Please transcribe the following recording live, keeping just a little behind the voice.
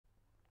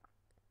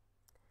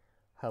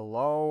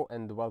Hello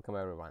and welcome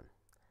everyone.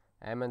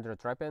 I'm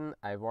Tropin.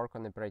 I work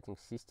on operating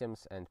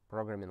systems and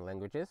programming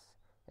languages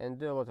and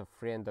do a lot of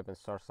free and open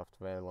source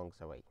software along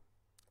the way.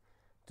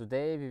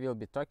 Today we will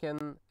be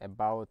talking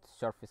about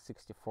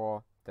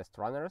Surface-64 test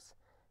runners,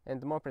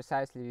 and more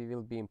precisely we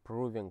will be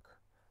improving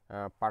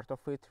part of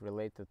it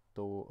related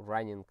to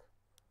running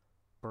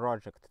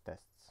project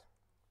tests.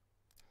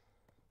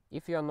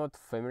 If you are not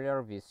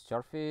familiar with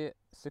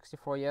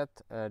Surface-64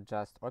 yet,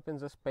 just open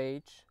this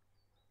page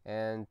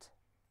and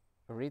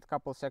read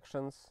couple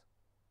sections,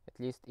 at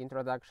least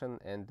introduction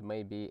and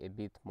maybe a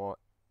bit more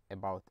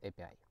about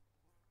API.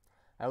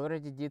 I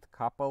already did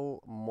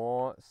couple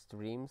more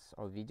streams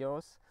or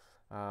videos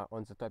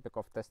on the topic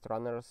of test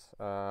runners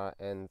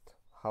and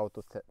how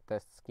to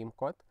test scheme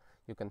code.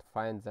 You can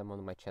find them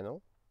on my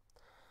channel.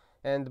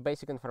 And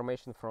basic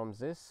information from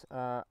this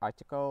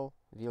article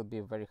will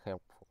be very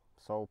helpful.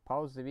 So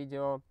pause the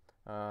video,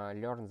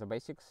 learn the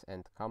basics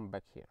and come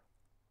back here.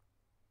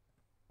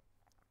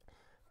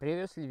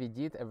 Previously we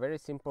did a very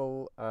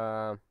simple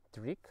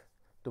trick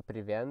to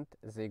prevent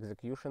the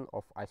execution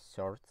of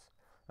asserts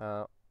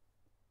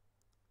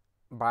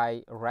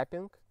by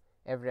wrapping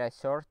every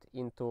assert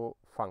into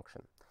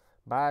function.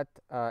 But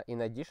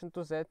in addition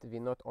to that, we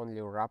not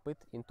only wrap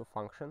it into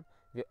function,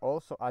 we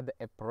also add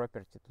a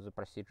property to the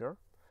procedure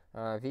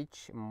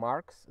which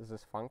marks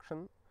this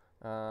function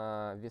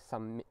with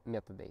some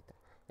metadata.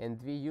 And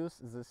we use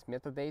this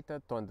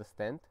metadata to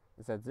understand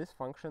that this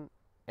function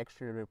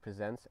actually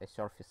represents a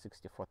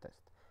Surface-64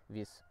 test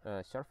with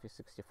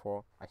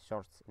Surface-64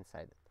 asserts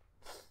inside it.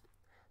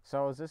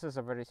 So this is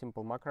a very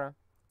simple macro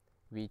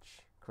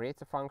which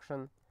creates a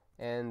function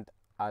and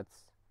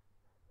adds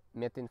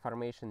meta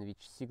information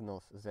which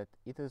signals that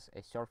it is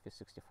a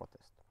Surface-64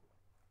 test.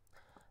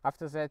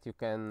 After that you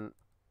can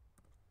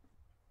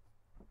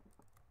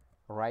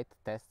write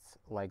tests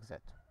like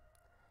that.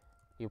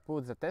 You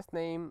put the test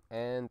name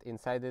and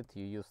inside it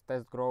you use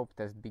test group,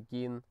 test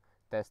begin,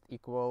 test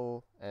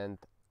equal and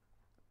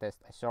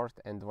test assert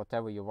and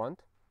whatever you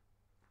want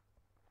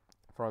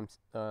from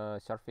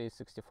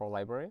Surface-64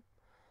 library.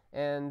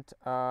 And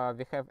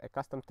we have a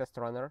custom test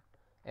runner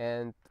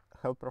and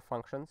helper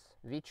functions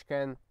which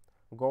can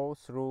go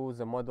through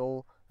the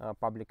model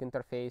public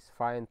interface,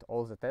 find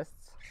all the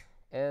tests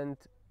and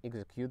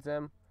execute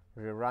them,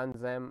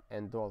 rerun them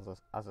and do all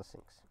those other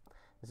things.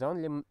 The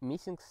only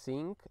missing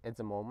thing at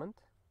the moment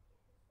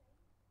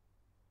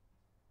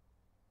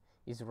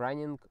is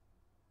running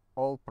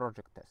all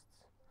project tests.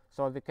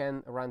 So we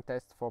can run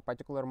tests for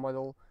particular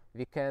model,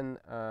 we can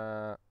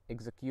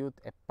execute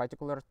a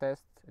particular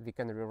test, we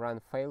can rerun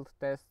failed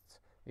tests,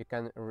 we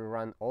can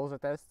rerun all the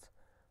tests,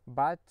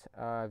 but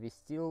we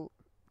still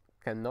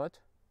cannot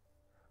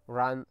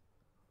run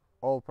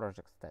all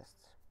project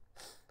tests.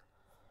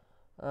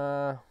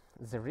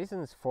 The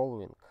reason is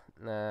following.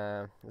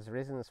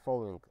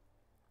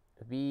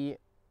 We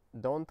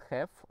don't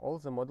have all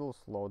the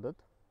models loaded,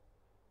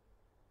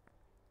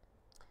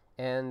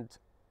 and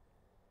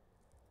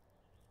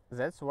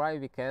that's why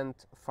we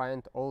can't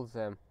find all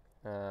the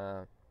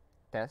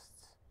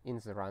tests in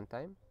the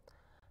runtime.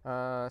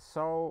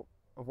 So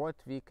what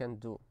we can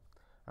do?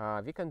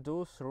 We can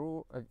go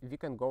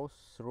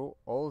through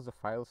all the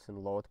files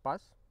in load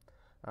path,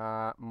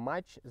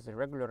 match the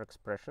regular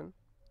expression,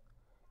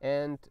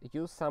 and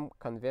use some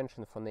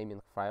convention for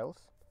naming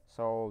files.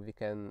 So we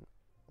can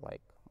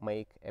like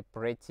make a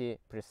pretty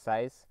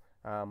precise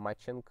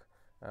matching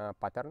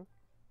pattern.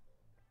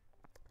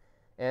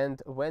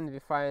 And when we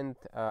find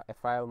a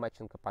file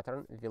matching a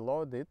pattern, we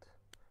load it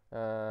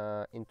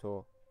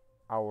into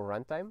our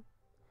runtime,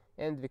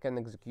 and we can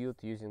execute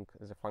using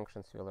the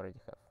functions we already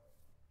have.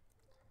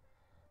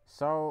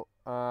 So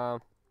I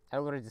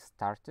already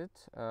started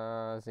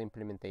the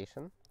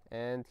implementation,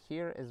 and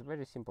here is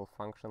very simple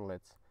function.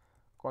 Let's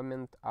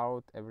comment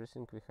out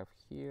everything we have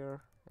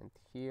here and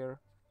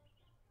here.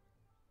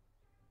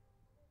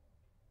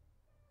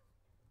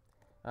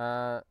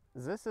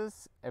 This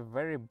is a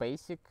very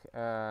basic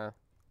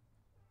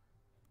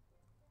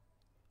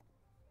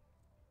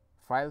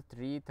file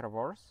tree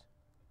traverse.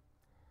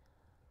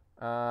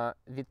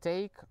 We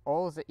take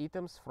all the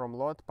items from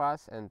load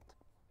path and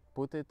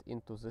put it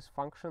into this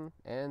function,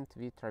 and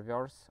we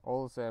traverse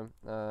all the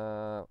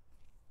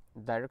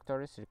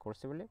directories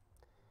recursively,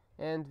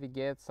 and we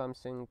get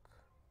something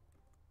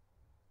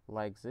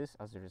like this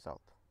as a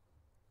result.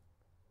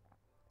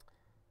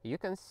 You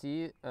can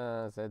see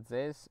that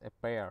there's a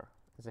pair.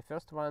 The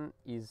first one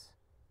is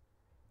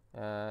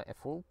a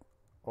full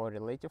or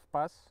relative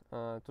path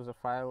to the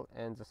file,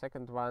 and the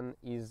second one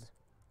is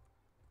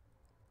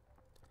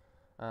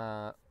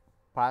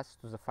path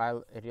to the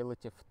file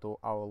relative to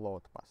our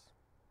load path.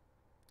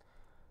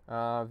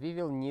 We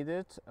will need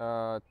it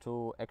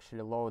to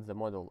actually load the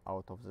model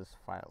out of this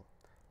file,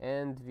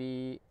 and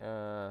we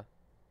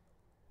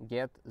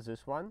get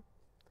this one.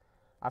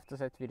 After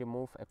that we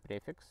remove a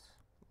prefix,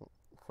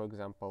 for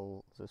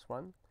example this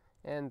one,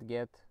 and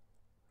get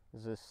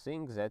this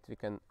thing that we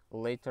can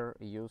later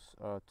use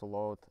to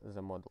load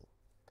the model.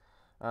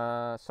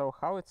 So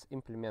how it's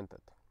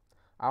implemented?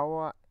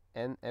 Our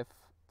NF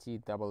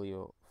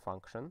tw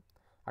function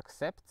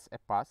accepts a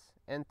path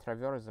and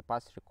traverses the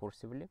path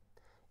recursively,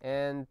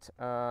 and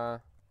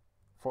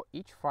for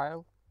each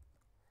file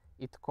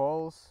it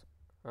calls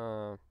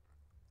the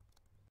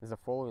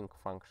following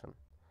function,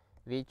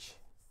 which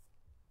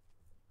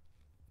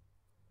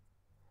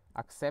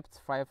accepts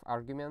 5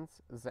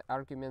 arguments. The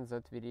argument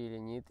that we really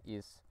need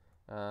is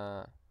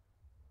the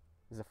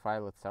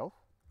file itself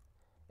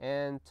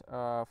and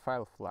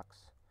file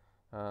flags.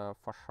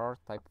 For short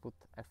I put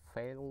a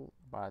fail,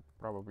 but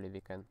probably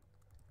we can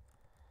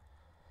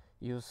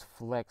use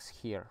flags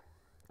here.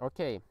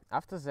 Okay,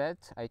 after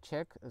that I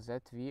check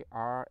that we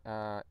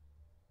are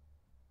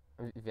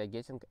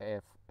getting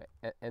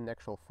an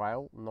actual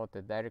file, not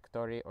a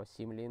directory or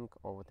symlink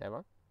or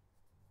whatever.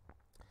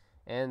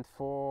 And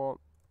for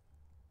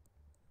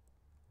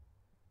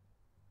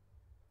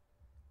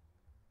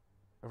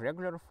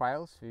regular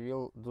files we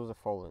will do the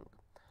following.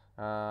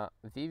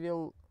 We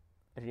will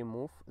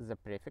remove the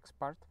prefix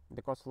part,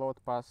 because load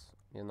path,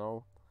 you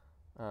know,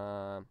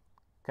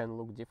 can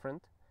look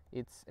different.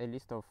 It's a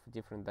list of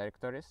different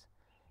directories,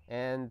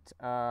 and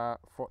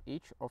for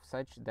each of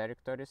such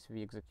directories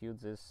we execute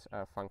this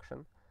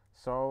function.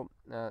 So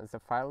the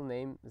file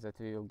name that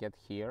we will get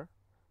here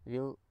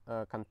will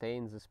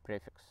contain this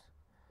prefix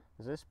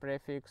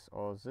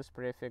or this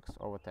prefix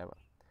or whatever.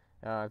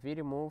 We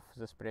remove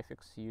this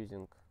prefix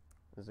using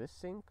this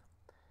thing,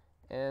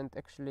 and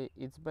actually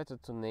it's better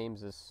to name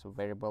this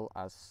variable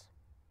as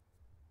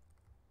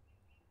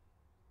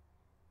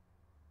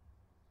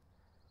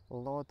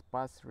load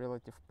path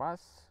relative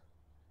path,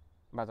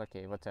 but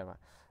okay, whatever.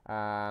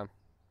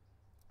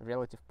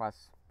 Relative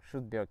path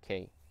should be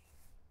okay.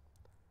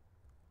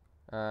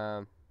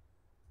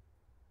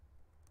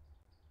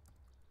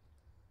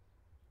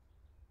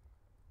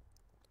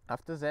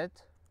 After that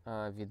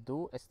we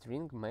do a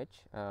string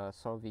match,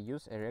 so we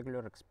use a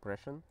regular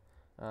expression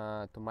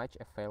to match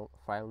a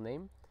file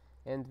name,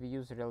 and we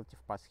use relative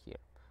path here.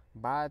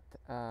 But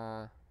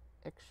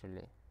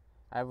actually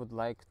I would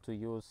like to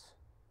use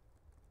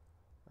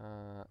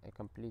a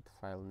complete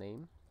file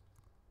name,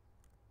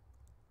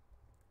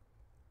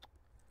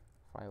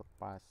 file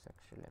path,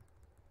 actually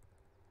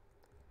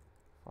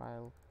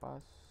file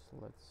path,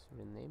 let's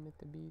rename it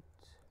a bit.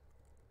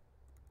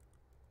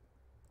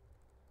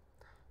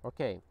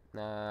 Okay,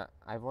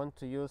 I want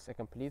to use a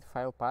complete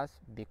file path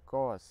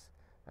because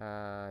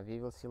we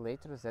will see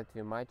later that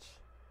we match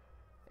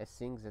a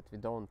thing that we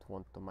don't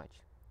want to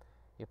match.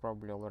 You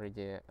probably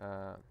already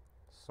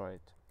saw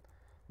it,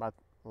 but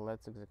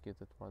let's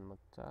execute it one more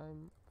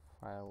time.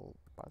 File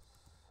path.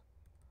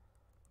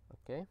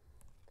 Okay,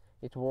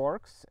 it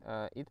works.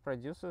 It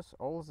produces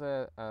all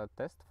the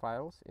test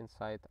files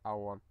inside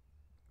our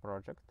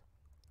project.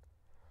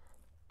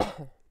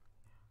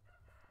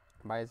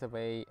 By the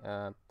way,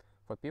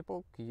 for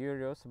people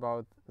curious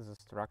about the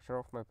structure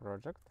of my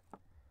project,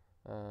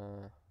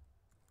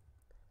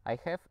 I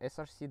have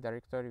src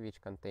directory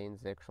which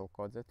contains the actual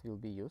code that will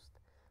be used.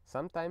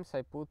 Sometimes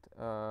I put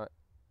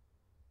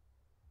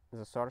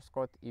the source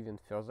code even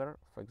further,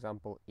 for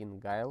example in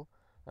Guile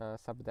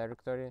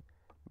subdirectory,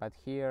 but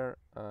here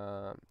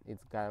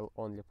it's Guile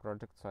only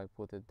project, so I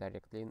put it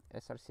directly in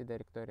src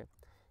directory.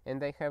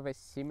 And I have a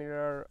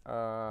similar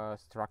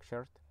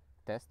structured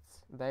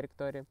tests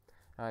directory,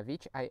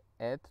 which I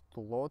add to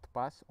load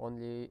path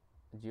only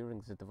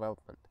during the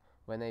development.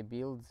 When I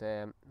build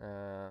the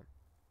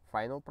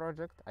final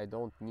project, I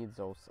don't need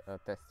those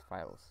test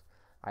files.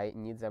 I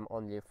need them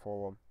only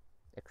for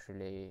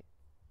actually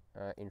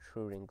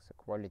ensuring the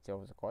quality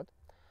of the code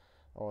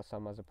or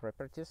some other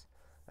properties,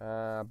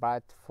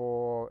 but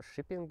for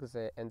shipping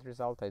the end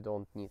result I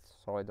don't need,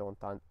 so I don't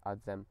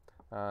add them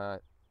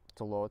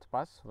to load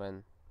path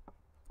when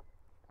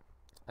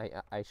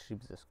I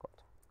ship this code.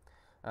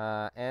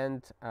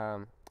 And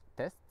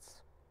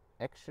tests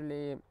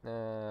actually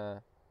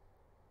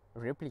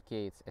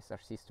replicates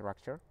src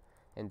structure,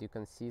 and you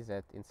can see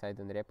that inside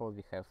an REPL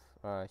we have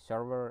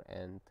server,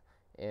 and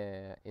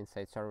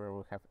inside server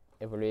we have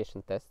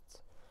evaluation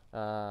tests.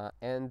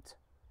 And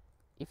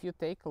if you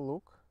take a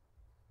look,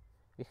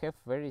 we have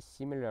very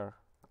similar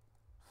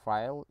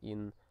file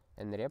in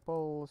an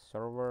REPL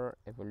server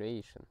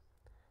evaluation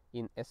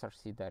in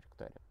src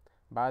directory,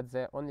 but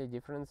the only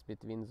difference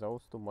between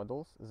those two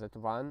models that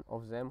one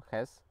of them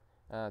has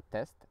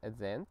test at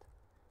the end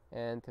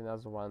and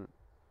another one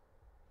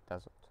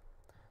doesn't.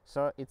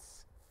 So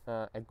it's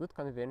a good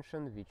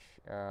convention which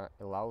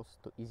allows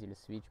to easily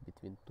switch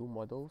between two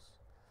models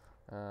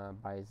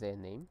by their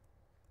name.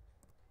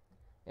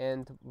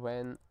 And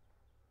when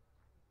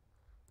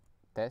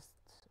test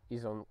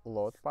is on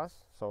load path,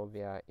 so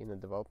we are in a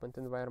development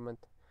environment,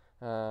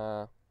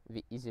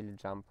 we easily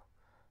jump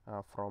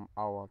from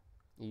our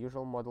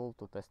usual model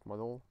to test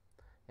model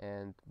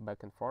and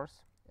back and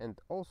forth. And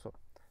also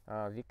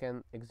we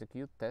can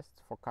execute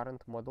tests for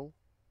current model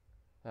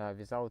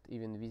without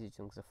even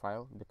visiting the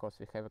file, because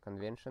we have a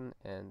convention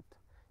and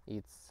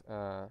it's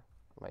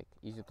like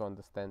easy to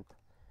understand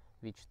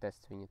which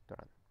tests we need to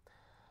run.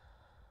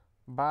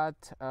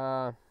 But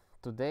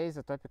today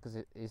the topic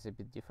is a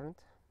bit different.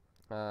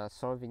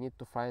 So we need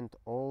to find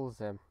all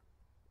the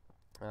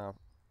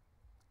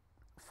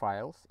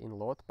files in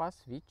load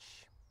path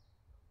which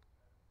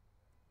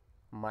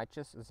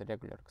matches the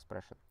regular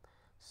expression.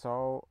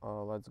 So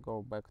let's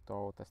go back to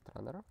our test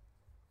runner,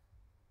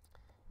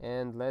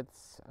 and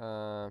let's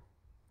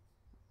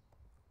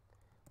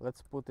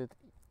put it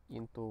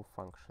into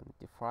function.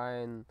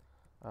 Define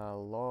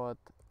load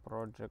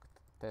project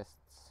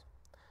tests,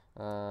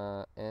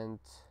 and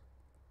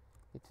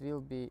it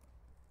will be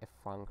a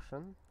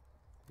function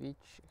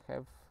which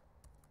have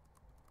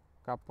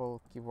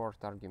couple keyword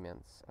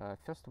arguments.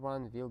 First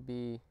one will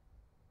be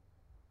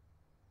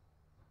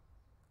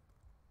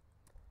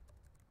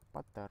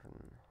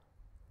pattern,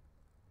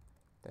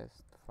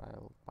 test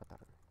file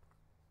pattern,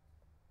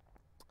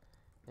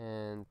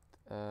 and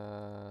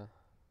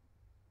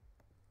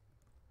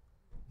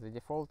the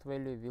default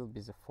value will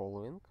be the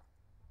following.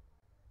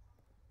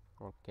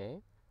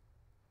 Okay.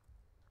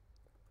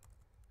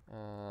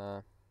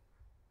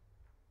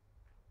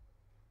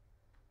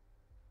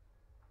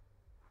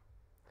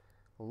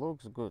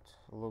 Looks good,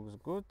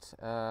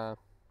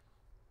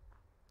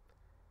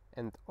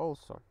 and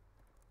also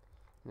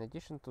in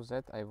addition to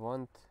that I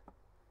want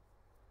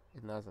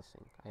another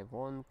thing. I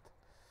want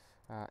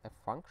a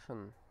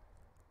function,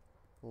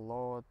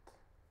 load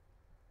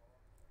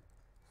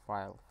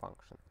file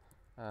function.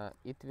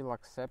 It will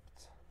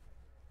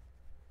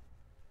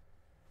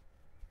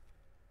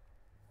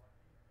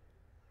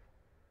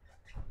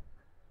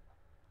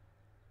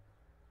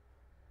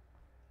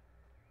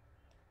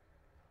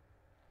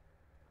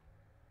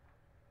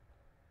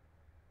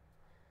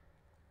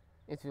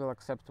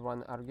accept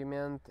one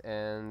argument,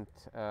 and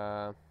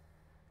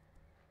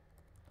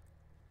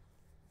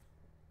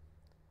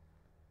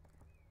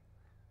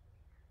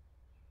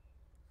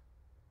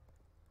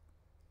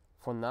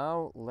for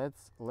now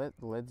let's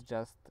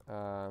just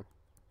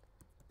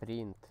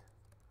print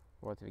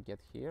what we get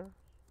here,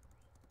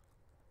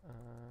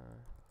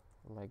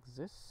 like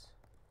this,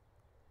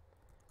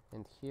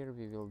 and here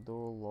we will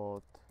do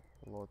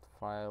load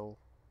file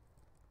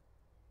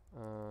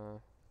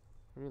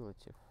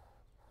relative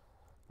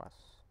path.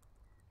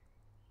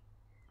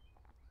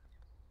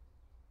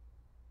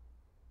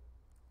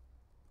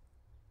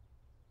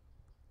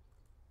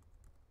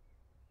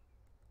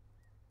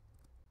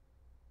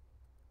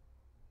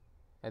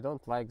 I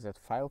don't like that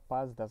file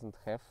path doesn't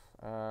have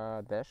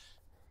dash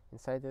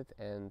inside it,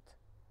 and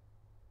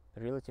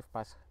relative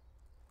path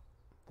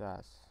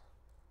does.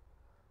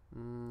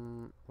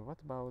 What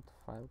about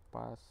file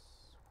path?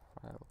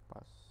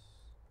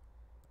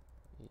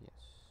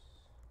 Yes,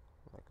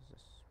 like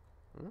this.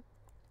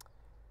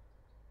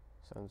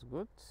 Sounds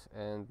good.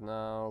 And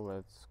now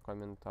let's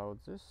comment out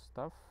this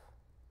stuff.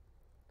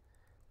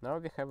 Now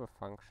we have a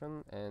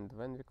function, and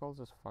when we call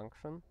this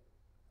function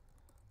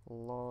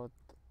load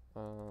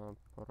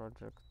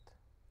project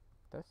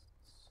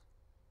tests,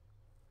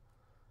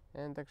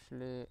 and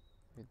actually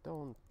we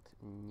don't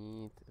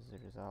need the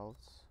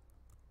results.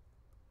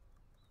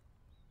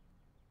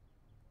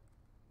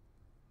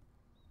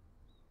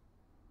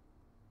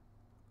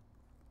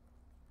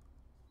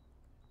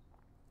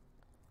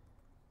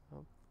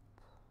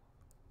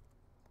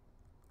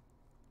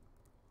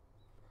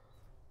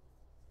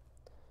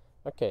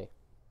 Okay,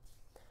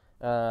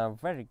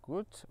 very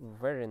good,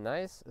 very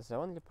nice. The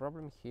only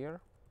problem here,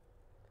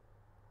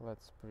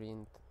 let's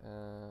print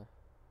a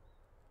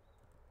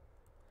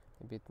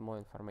bit more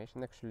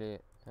information. Actually,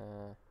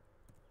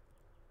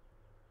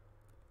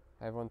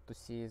 I want to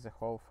see the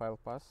whole file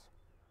path.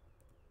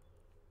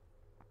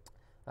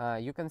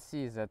 You can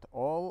see that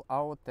all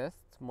our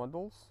test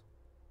models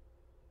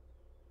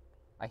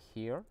are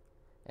here,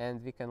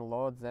 and we can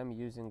load them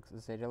using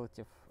the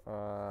relative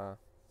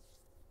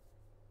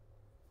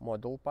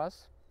module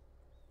path,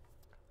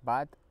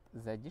 but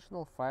the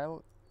additional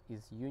file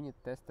is unit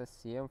test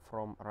scm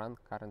from run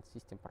current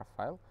system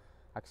profile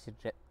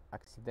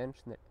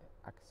accidentally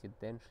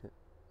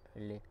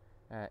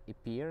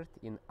appeared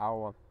in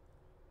our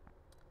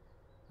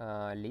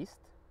list,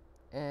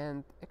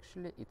 and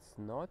actually it's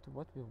not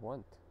what we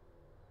want,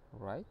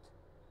 right?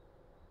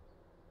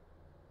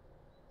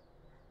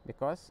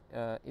 Because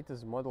it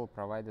is model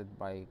provided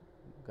by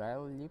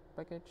guile-lib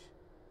package,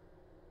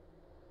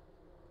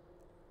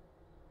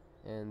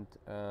 and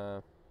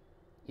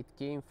it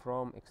came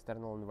from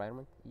external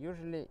environment.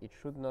 Usually it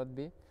should not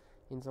be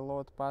in the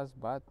load path,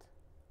 but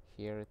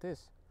here it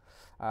is.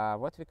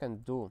 What we can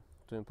do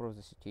to improve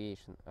the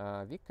situation,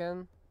 we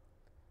can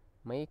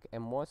make a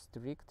more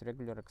strict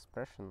regular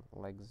expression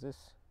like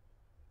this,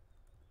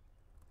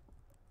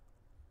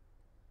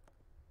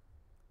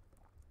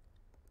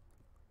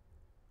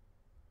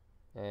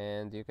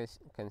 and you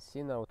can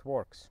see now it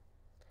works.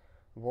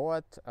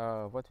 What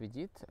we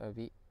did,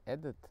 we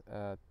added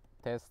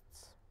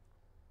tests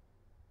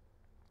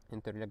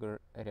into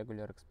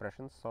regular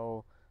expression,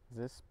 so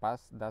this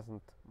path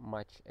doesn't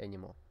match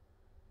anymore.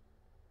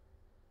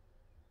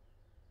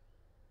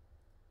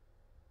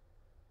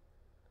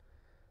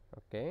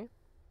 Okay,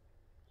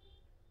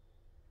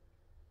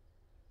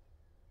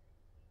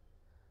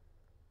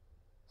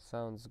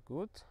 sounds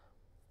good.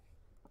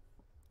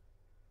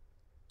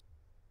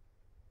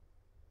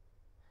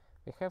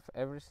 we have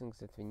everything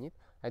that we need.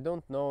 I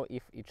don't know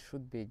if it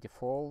should be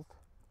default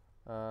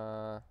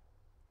value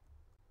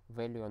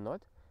or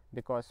not,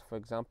 because for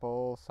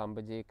example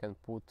somebody can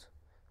put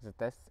the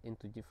tests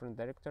into different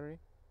directory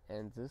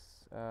and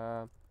this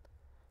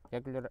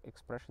regular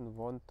expression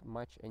won't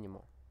match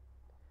anymore.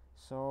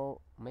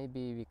 So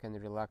maybe we can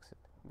relax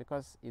it,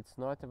 because it's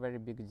not a very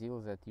big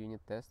deal that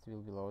unit test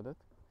will be loaded.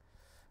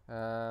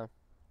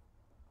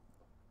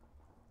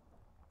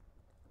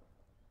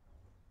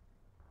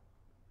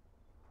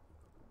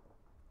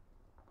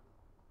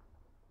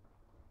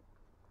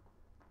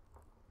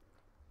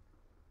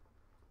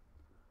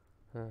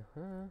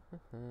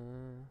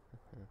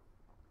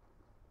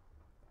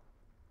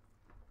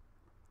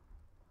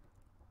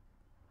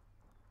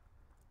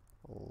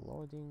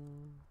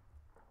 Loading.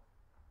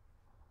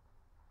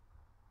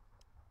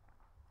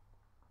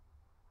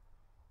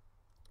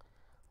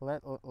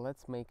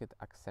 Let's make it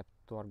accept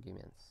two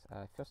arguments.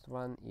 First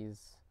one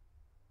is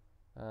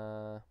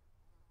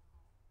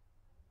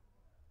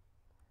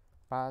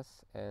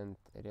pass and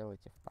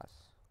relative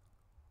pass.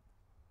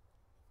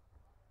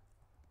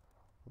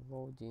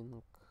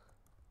 Loading.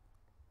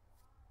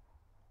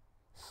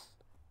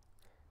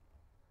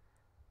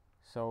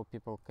 So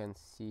people can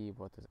see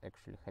what is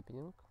actually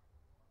happening.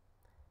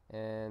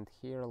 And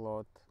here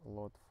load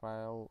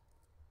file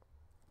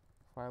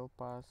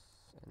pass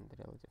and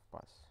relative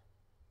pass.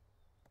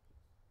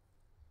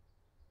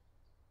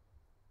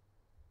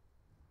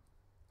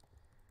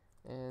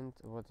 And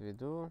what we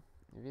do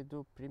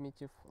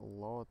primitive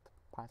load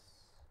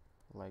pass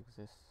like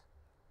this,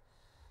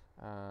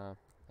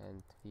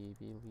 and we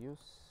will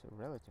use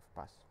relative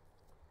pass.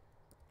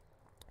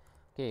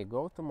 Okay,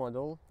 go to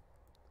model,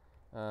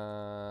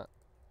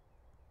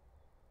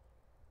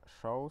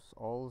 shows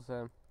all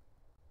the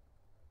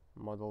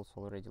models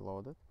already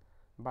loaded,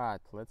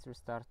 but let's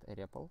restart a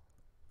REPL.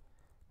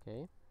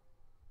 Okay,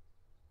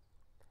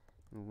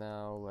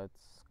 now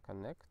let's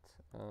connect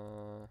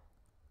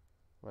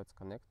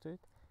to it,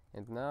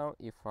 and now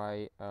if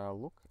I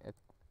look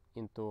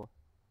into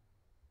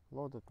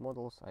loaded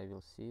models, I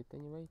will see it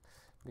anyway,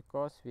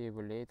 because we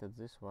evaluated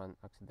this one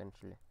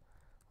accidentally.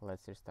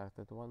 Let's restart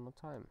it one more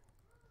time.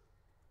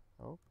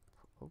 Oop.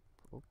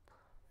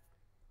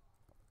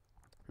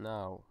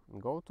 Now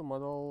go to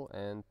model,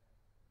 and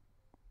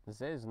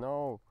there is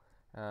no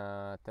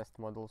test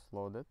models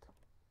loaded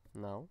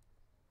now.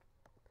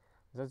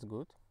 That's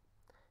good.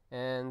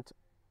 And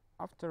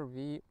after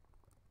we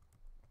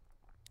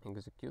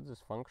execute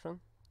this function,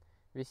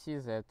 we see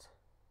that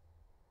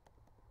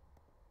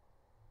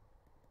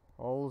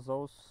all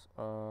those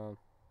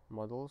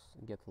models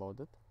get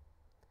loaded.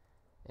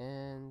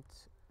 And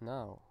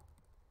now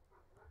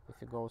if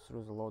you go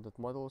through the loaded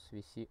models,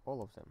 we see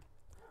all of them.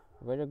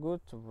 Very good,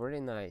 very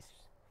nice.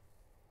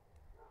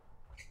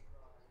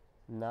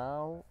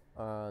 Now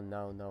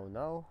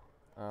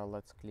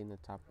let's clean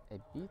it up a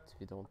bit.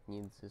 We don't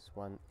need this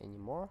one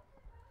anymore.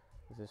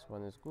 This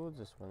one is good,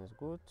 this one is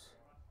good.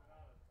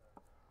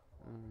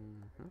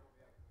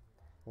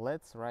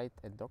 Let's write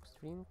a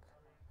docstring,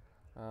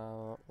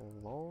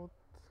 load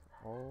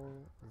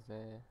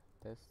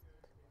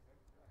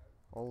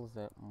all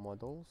the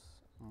models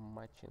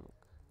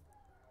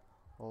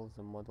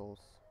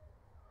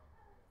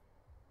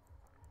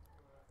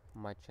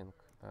matching,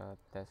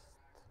 test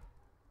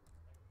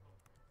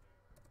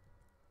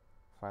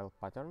file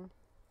pattern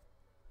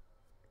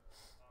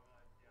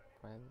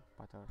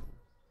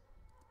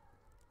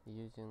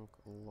using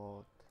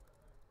load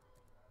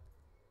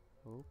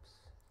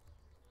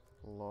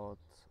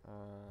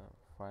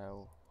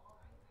file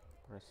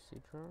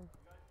procedure,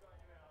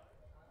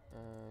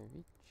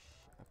 which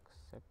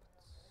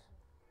accepts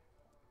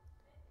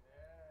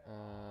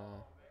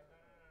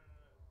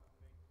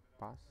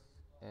pass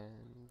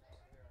and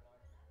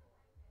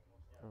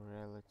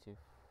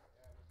relative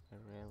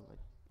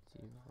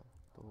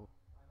to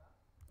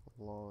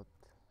load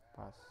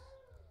pass.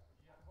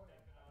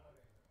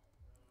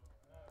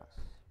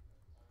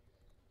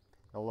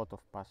 A lot of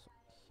pass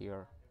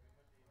here.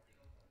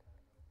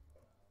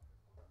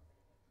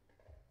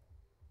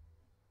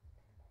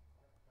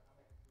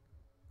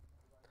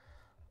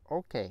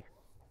 Okay,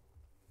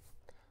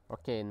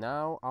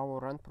 now our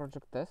run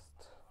project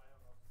test.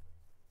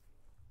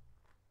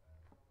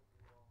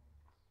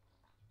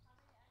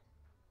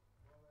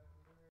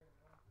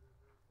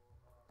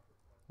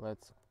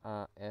 Let's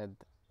add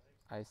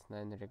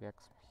ICE9 regex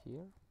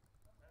here.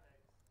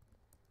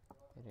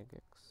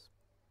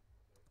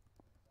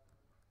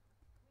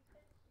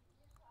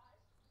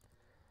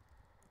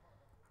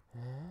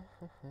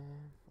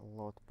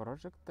 Load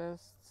project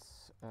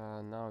tests.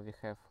 Now we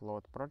have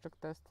load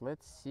project test.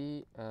 Let's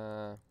see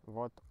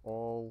what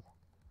all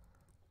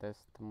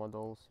test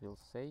models will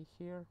say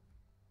here.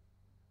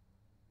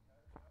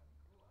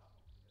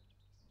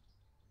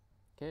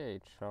 Okay,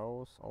 it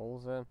shows all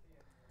the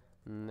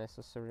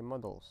necessary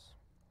models.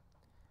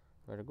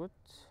 Very good.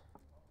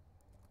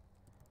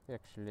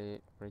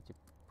 Actually pretty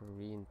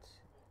print,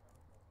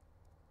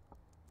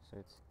 so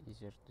it's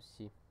easier to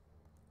see.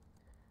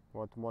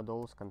 what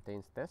modules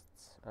contains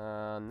tests.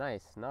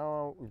 Nice.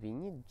 Now we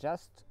need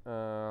just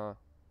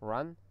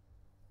run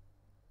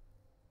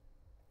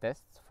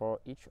tests for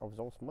each of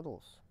those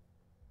modules.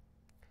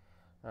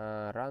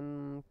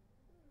 Run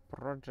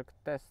project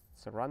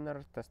tests,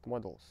 runner test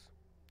models.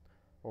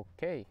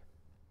 Okay.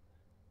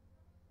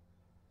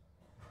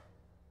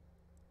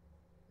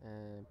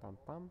 Pam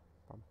pam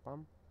pam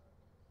pam.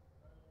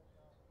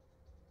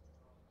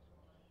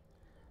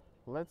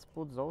 Let's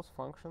put those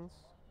functions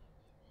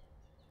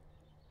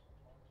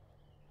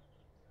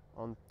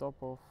on top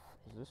of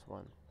this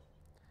one.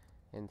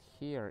 And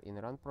here in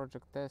run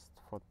project test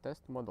for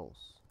test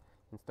models,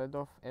 instead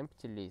of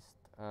empty list,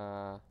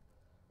 all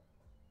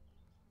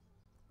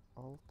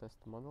test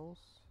models.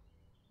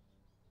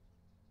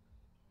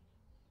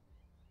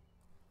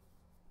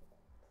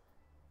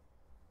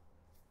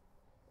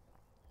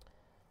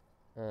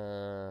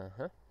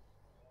 Uh-huh.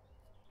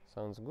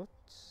 Sounds good.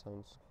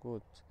 Sounds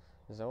good.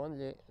 The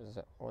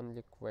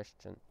only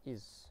question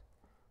is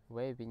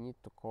where we need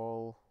to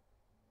call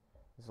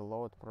the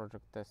load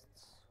project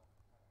tests.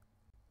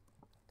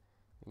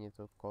 We need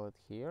to call it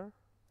here.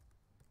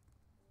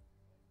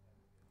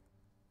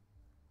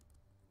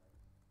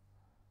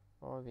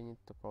 Or we need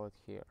to call it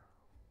here.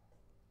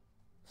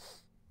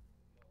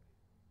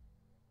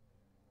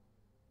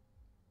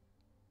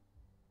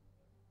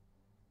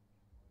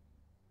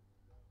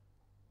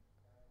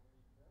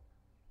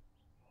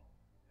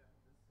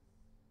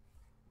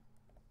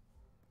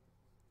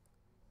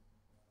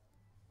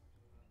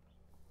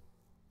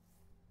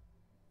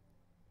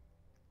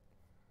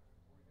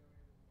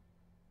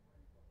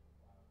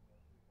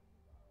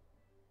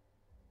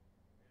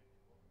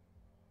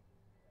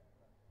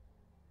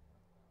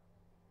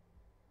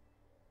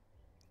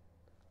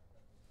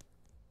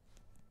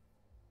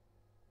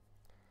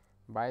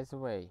 By the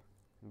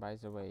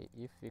way,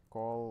 if we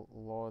call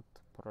load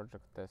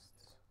project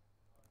tests,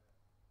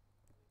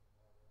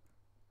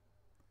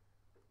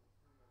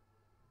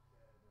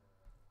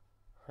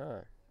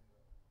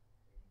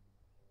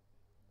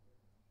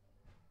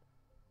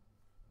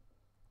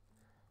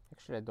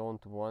 actually I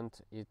don't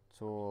want it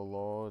to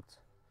load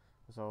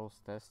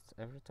those tests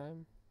every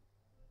time.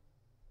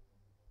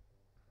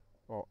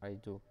 Oh, I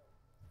do.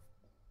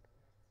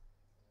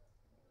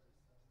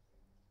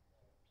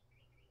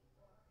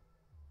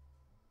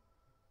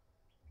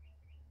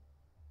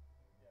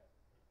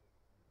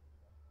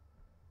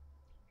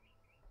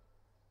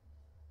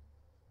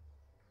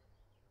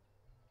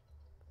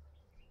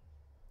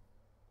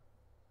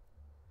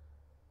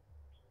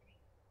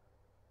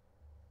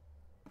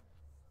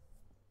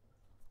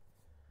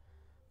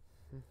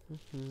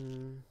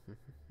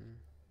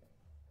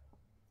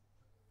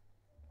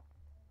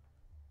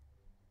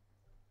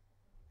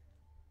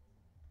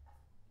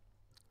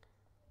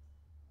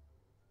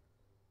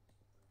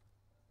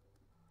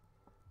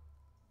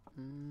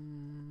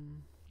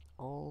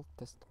 All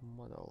test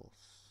models.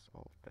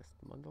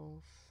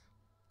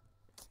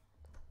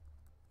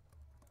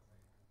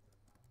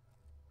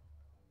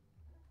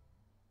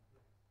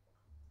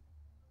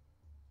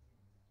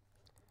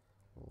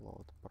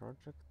 Load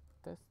project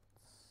tests.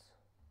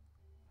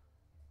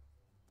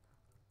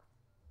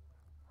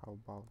 How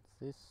about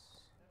this?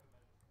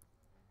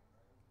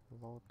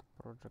 Load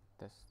project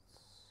tests.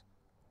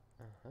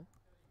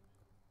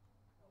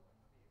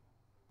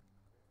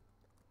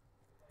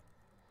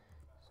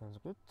 Sounds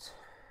good.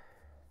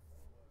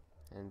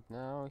 And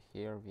now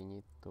here we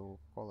need to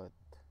call it,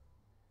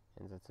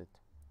 and that's it.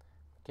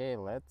 Okay,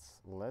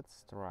 let's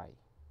try.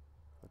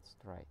 Let's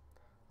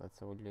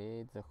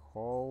evaluate the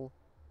whole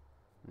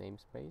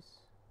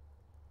namespace.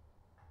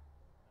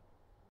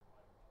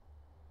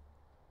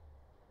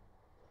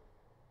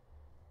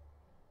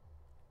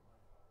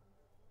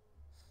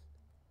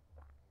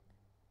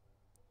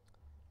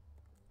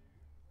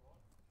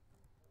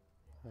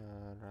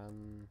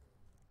 Run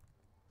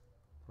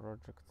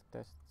project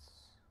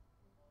tests.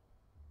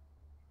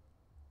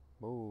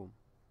 Boom.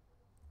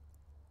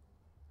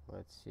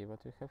 Let's see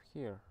what we have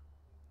here.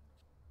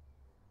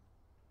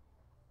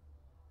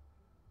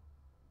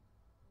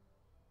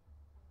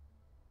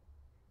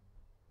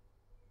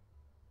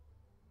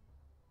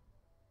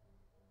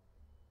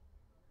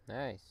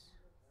 Nice.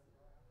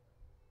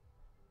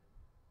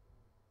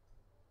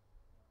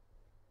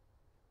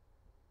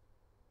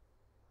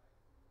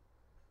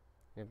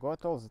 We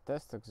got all the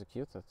tests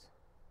executed,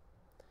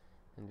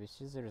 and we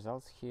see the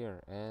results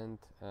here, and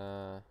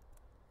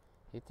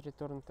it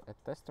returned a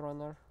test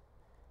runner,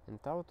 and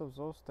out of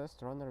those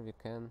test runner we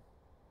can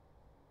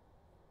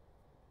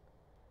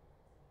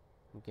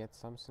get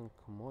something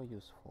more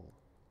useful.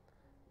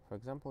 For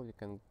example, we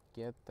can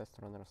get test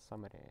runner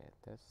summary.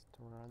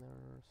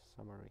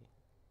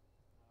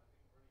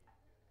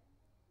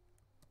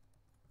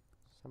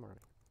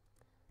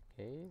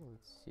 Okay,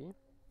 let's see.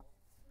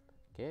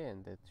 Okay,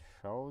 and it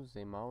shows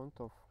the amount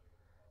of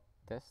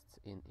tests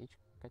in each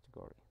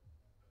category.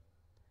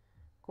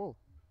 Cool.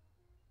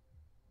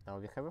 Now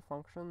we have a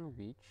function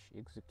which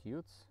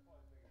executes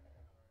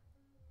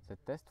the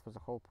test for the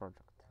whole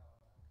project.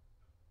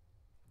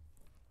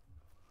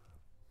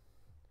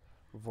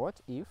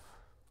 What if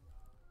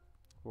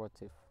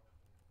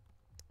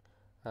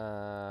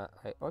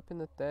I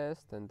open a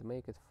test and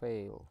make it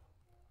fail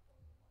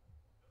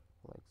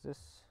like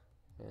this,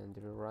 and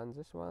rerun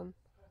this one,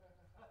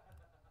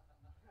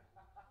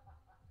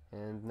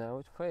 and now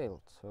it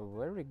failed. So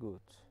very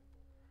good,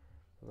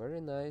 very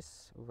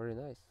nice, very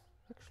nice.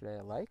 Actually,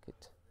 I like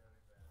it.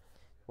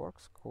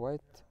 Works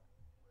quite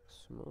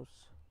smooth.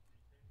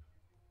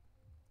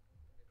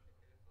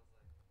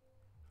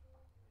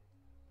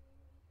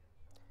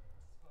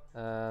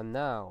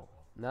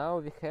 Now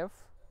we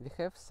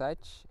have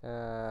such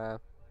a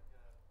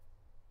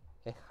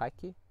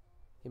hacky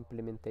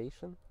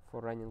implementation for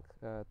running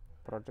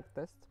project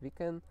tests. We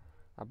can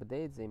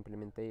update the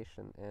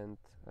implementation and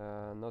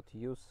not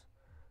use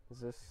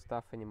this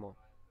stuff anymore.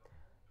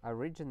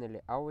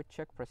 Originally, our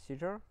check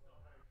procedure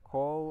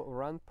call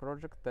run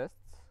project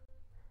tests,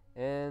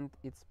 and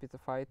it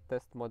specified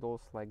test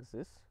models like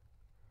this,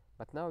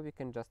 but now we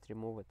can just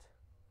remove it.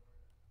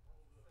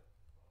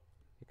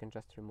 We can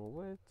just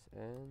remove it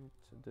and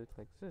do it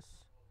like this.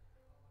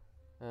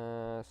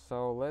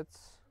 So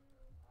let's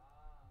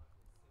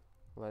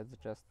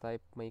just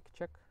type make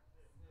check.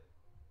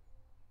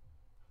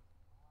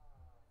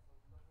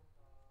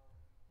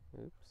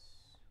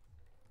 Oops.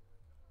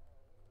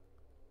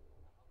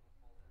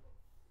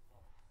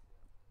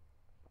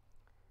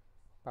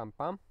 Pam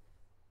pam.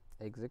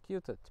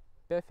 Executed.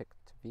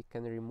 Perfect. We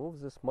can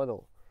remove this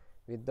model.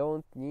 We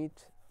don't need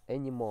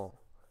anymore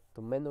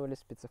to manually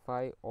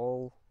specify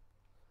all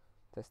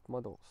test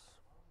models.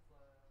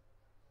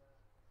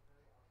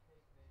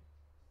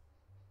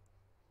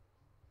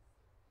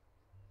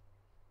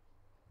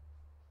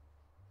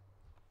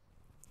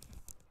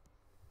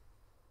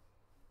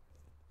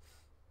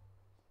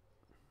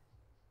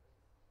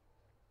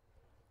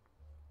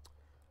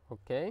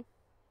 Okay.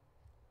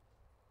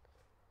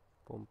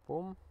 Boom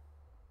boom.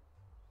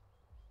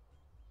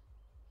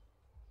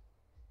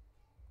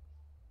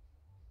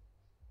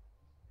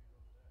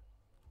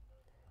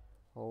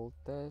 All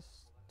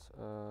test.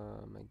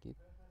 My git.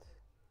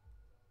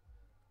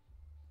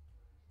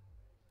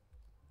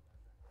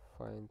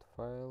 Find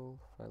file.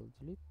 File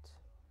delete.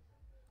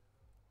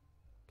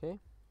 Okay.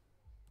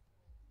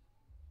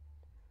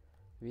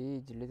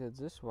 We deleted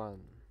this one.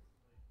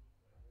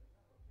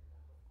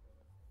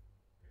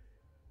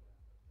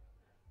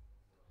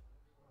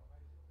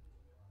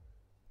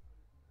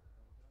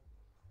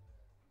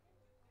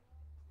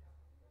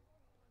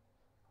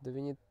 Do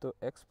we need to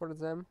export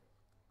them?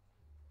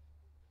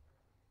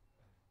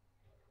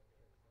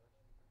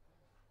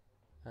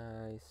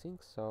 I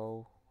think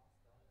so.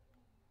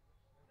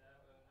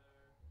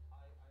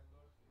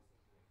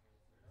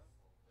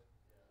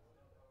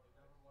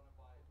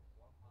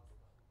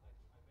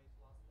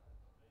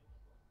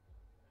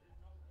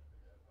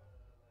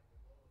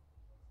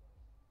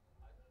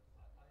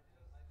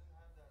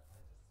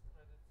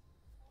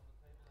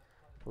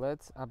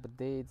 Let's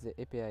update the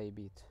API a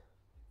bit.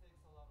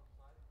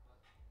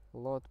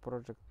 Load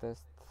project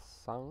test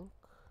sunk,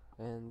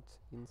 and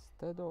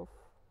instead of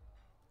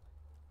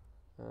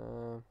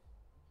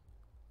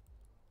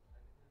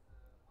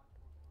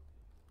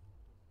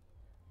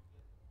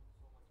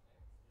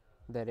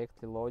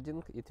directly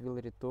loading, it will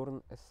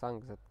return a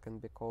sunk that can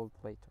be called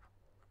later.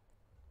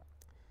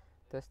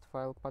 Test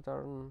file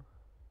pattern,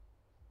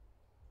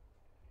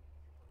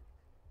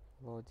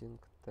 loading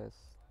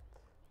test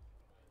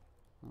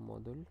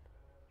module,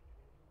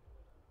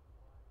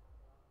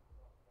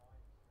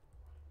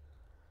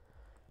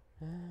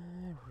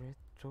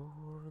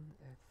 return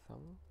a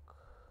sunk,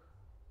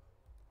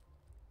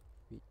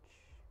 which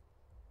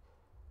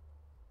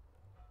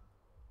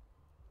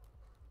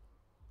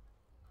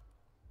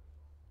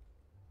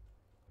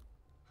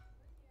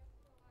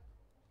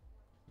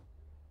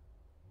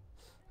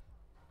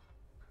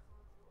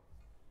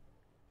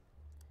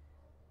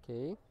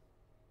okay,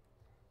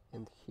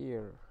 and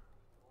here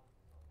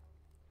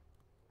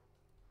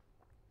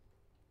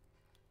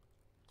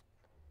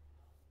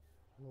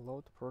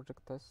load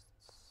project tests.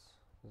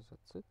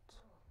 That's it.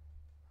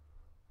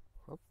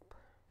 Hop.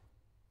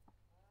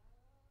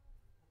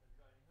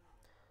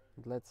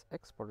 And let's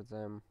export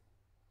them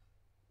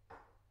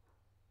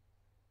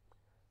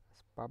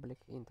as public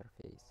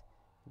interface.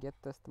 Get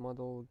test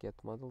model, get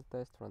model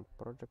test, run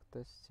project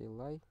test,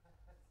 CLI,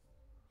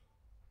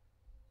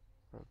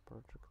 run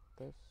project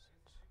test,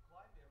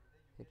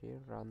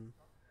 rerun.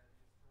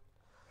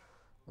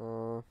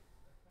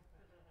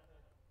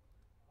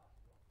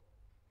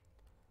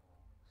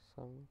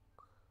 Some,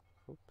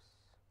 oops.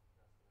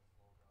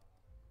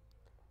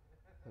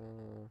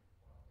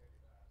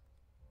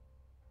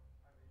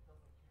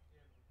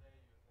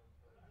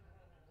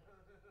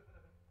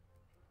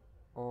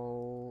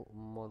 All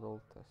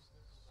model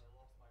tests.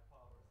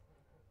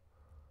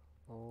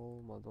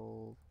 All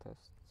model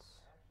tests.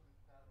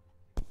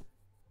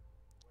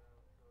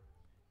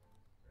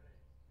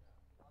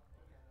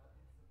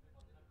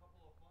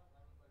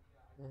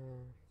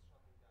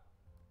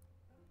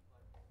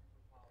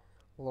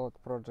 Load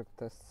project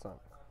test sunk.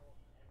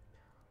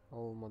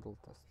 All model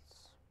tests.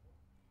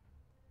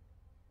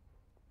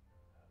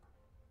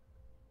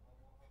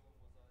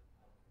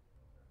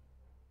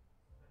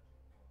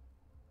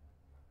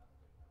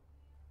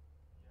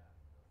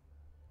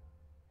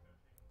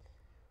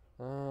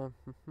 Oh,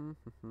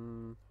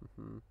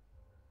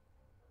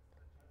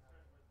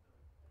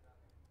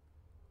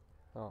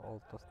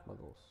 all test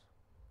models.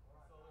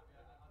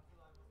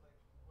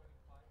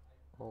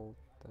 All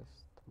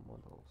test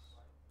models.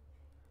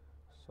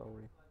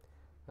 Sorry.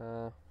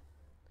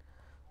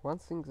 One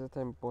thing that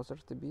I'm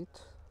bothered a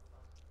bit,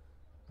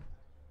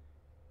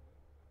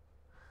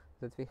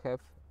 that we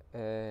have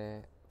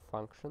a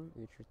function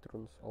which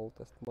returns all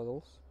test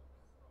models.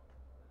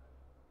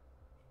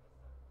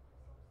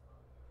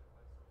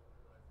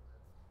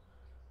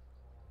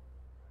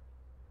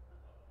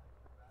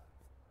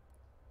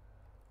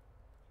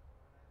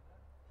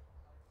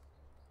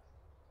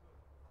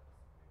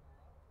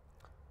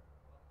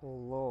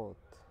 Load.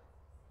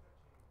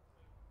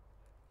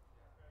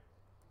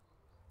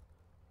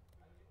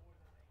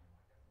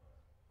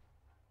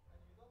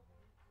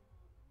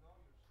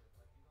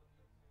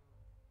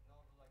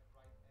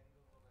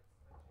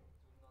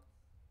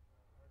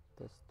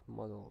 Test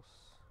models.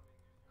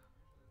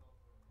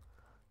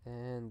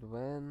 And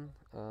when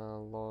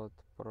load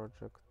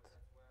project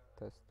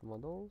test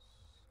models,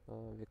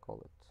 we call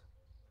it.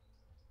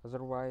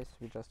 Otherwise,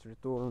 we just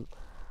return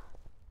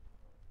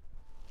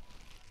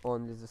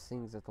only the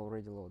things that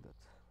already loaded,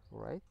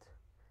 right?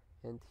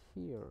 And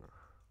here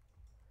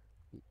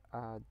we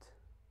add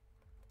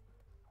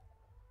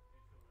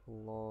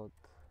load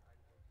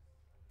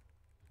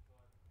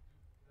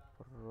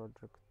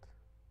project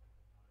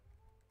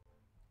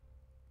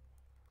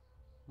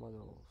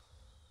models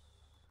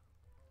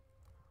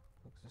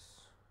like this.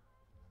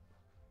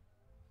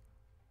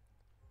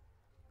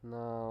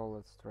 Now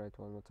let's try it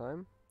one more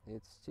time.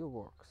 It still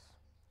works.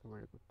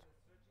 Very good.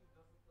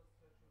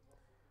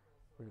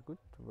 Very good,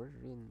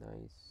 very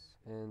nice.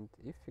 And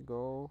if we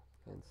go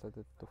and set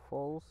it to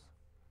false,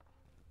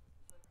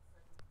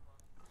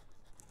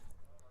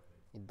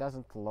 it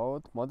doesn't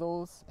load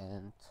models,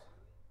 and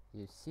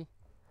you see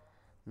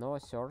no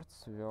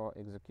asserts were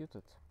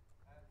executed.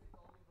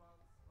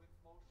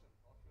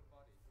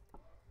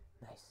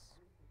 Nice.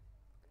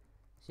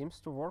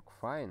 Seems to work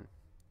fine.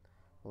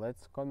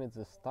 Let's commit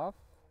the stuff.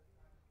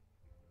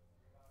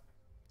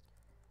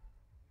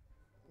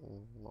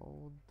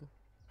 Load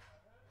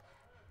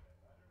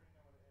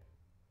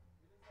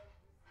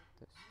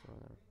test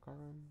runner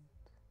current.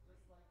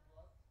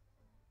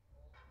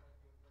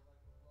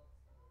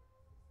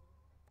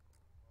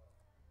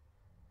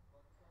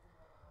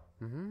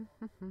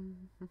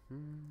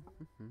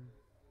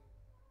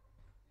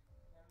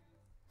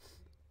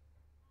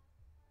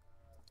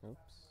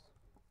 Oops.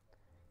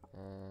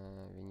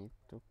 We need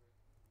to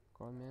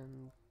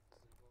comment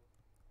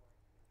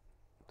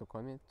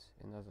commit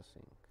another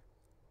thing.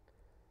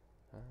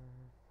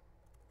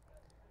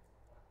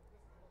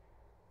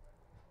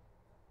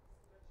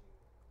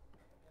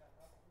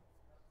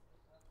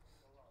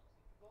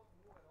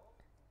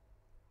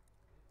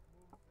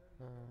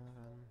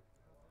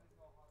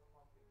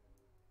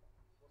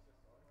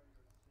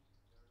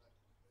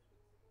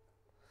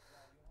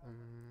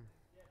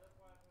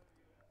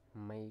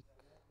 Make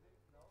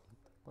it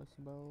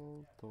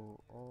possible to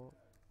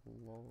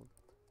load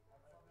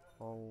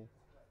all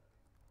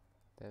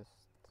test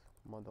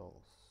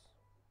models.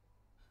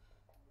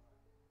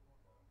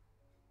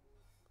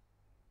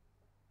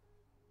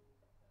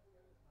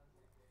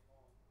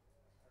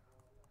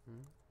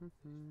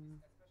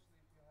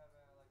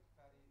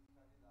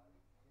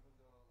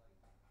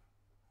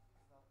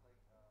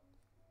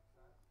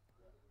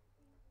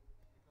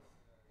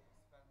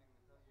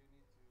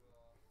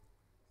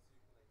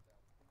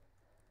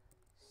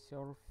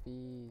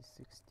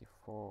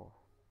 SRFI-64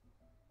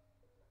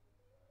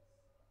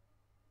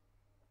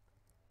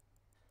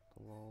 to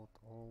load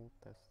all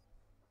test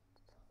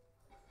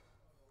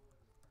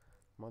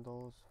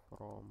models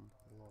from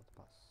load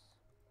bus.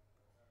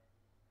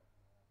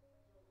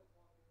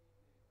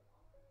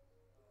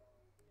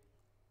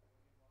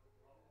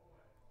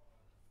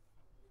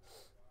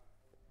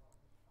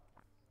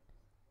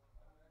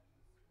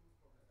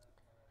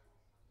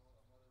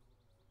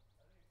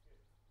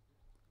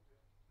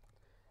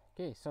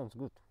 Okay, sounds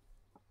good.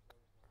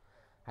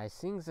 I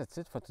think that's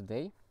it for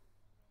today.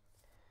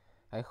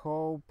 I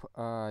hope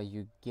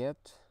you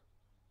get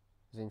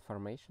the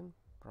information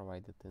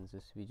provided in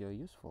this video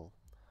useful,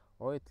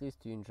 or at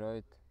least you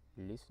enjoyed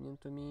listening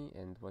to me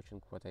and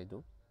watching what I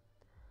do.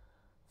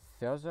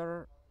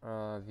 Further,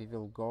 we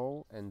will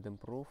go and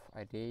improve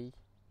array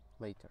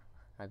later.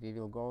 We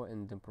will go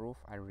and improve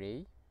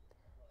array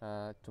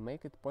to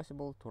make it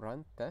possible to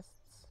run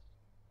tests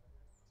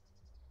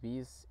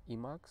with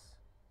Emacs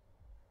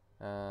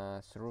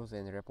through the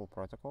nREPL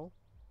protocol,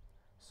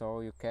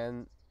 so you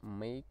can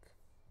make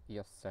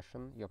your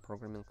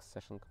programming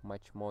session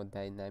much more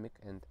dynamic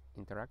and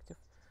interactive.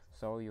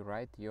 So you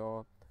write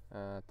your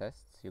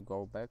tests, you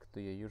go back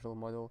to your usual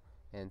model,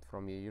 and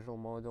from your usual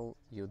model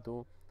you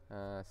do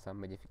some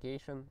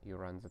modification, you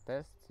run the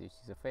tests, you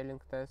see the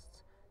failing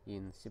tests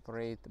in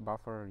separate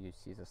buffer, you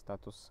see the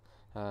status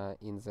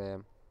in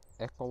the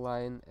echo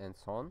line, and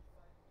so on,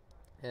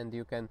 and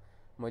you can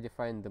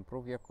modify and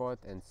improve your code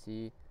and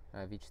see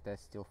which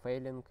test still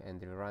failing,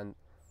 and rerun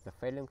the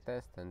failing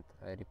test and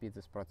repeat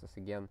this process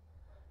again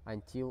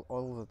until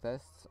all the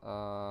tests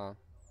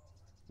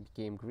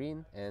became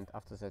green, and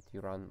after that you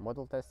run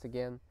model tests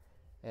again,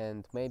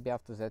 and maybe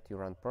after that you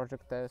run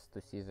project tests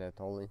to see that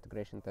all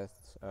integration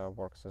tests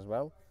works as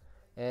well,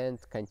 and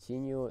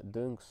continue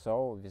doing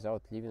so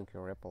without leaving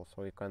your REPL,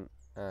 so you can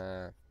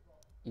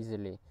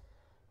easily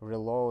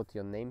reload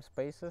your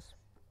namespaces,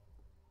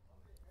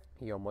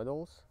 your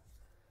models,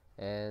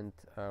 and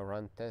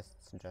run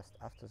tests just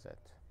after that.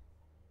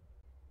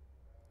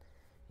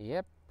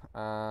 Yep,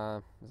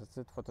 that's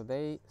it for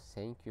today.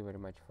 Thank you very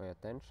much for your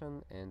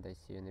attention, and I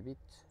see you in a bit.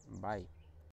 Bye.